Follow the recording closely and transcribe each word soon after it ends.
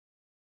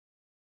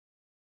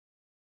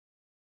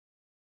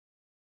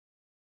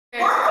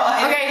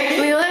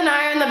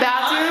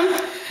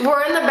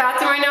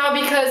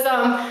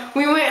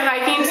We went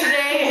hiking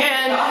today,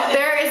 and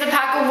there is a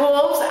pack of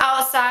wolves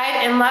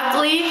outside, and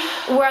luckily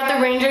we're at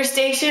the ranger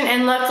station,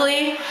 and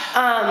luckily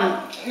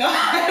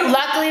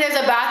there's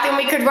a bathroom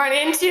we could run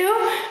into,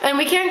 and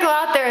we can't go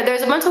out there.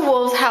 There's a bunch of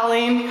wolves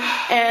howling,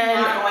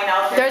 and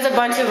there's a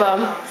bunch of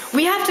them.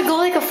 We have to go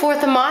like a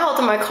fourth a mile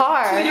to my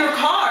car. To your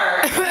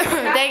car.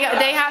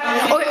 they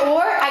have,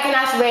 or I can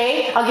ask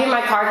Ray. I'll give him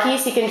my car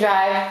keys. He can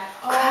drive.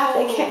 Crap,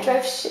 they can't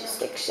drive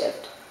stick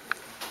shift.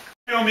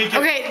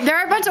 Okay, there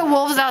are a bunch of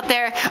wolves out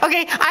there.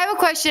 Okay, I have a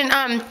question.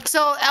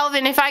 So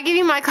Elvin, if I give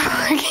you my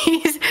car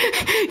keys,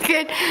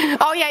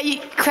 oh yeah,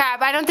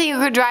 crap, I don't think you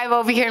could drive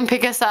over here and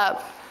pick us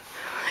up.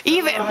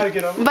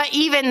 But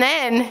even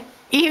then,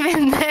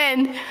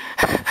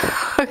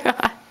 oh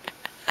God.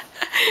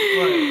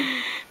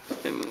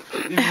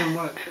 Even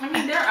what? I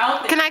mean, they're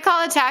out there. Can I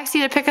call a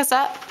taxi to pick us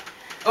up?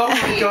 Oh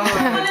my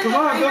God! Come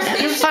on,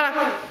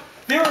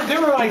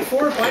 there were like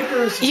 4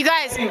 bikers. You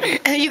guys,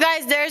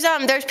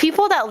 there's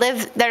people that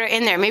are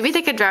in there. Maybe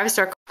they could drive us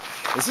to our car.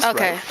 Is this right?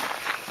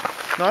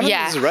 No, I don't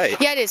think this is right.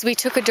 Yeah, it is. We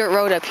took a dirt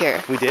road up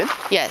here. We did?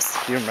 Yes.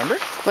 Do you remember?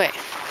 Wait.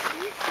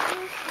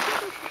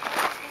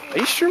 Are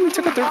you sure we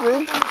took a dirt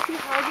road?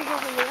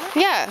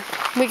 Yeah,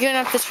 we went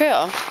up the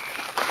trail.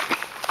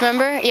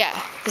 Remember? Yeah,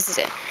 this is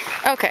it.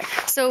 Okay,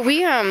 so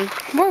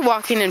we're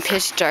walking in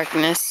pitch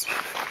darkness,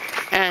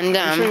 and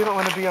Are you sure you don't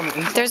want to be on the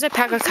inside? there's a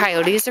pack of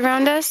coyotes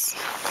around us,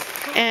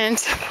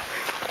 and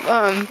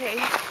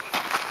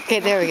okay,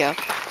 there we go.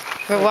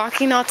 We're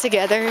walking all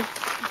together.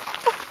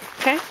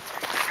 Okay.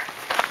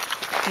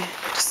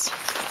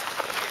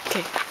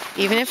 Okay.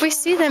 Even if we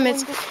see them,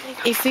 it's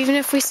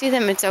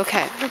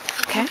okay.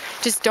 Okay.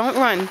 Just don't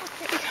run.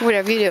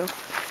 Whatever you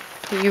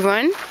do, you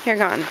run, you're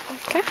gone.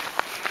 Okay.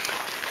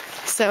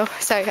 So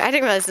sorry, I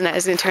didn't realize that I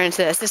was gonna turn into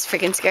this. This is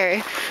freaking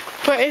scary.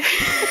 But I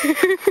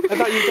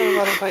thought you were doing a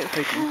lot of night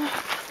hiking.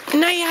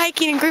 Night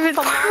hiking in Griffith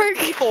Park.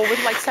 People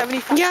with like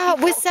 75 Yeah,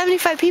 people. with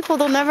 75 people,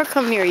 they'll never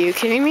come near you.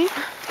 Kidding me?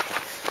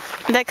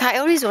 The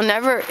coyotes will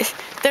never.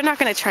 They're not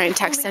gonna try and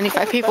attack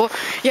 75 people.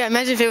 Yeah,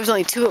 imagine if it was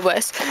only 2 of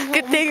us.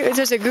 Good thing it was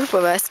just a group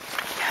of us.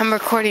 I'm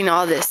recording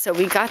all this, so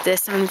we got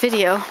this on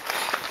video.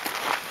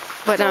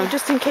 But so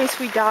just in case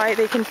we die,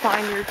 they can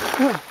find your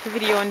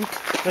video and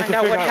find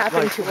out what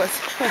happened to us.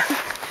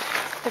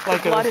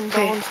 Like blood and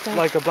bones.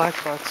 Like a black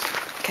box.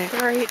 okay.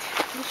 Right.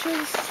 You sure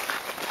this?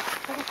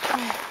 Oh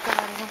God,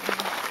 I don't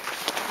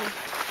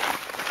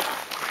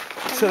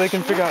know. So they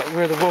can figure out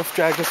where the wolf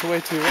dragged us away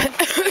to, right?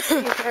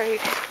 Right.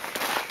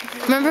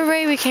 Remember,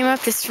 Ray? We came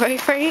up this way,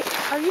 right?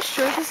 Are you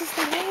sure this is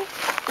the way?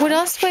 What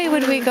else way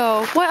would we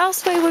go? What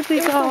else way would we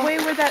It was go? the way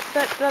where that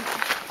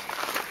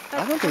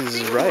I don't think this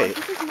is right.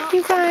 This is not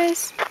You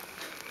guys.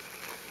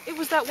 It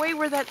was that way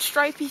where that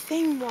stripy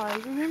thing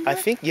was, remember? I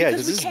think, yeah.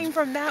 Because we came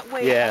from that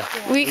way. Yeah.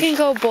 We can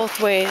go both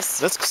ways.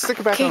 Let's stick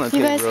back Okay, on the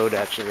you paved guys- road,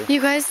 actually. You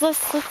guys, let's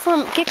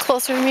get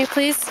closer to me,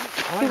 please.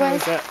 You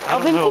guys. I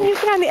Alvin, don't can you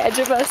know. get on the edge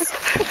of us?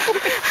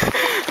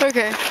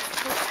 Okay.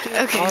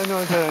 Okay. All I know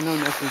is that I know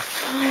nothing.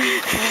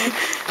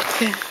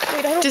 Okay.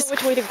 Wait, I don't Just- know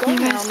which way to go you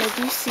now. guys- Like,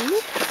 do you see? Do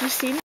you see me?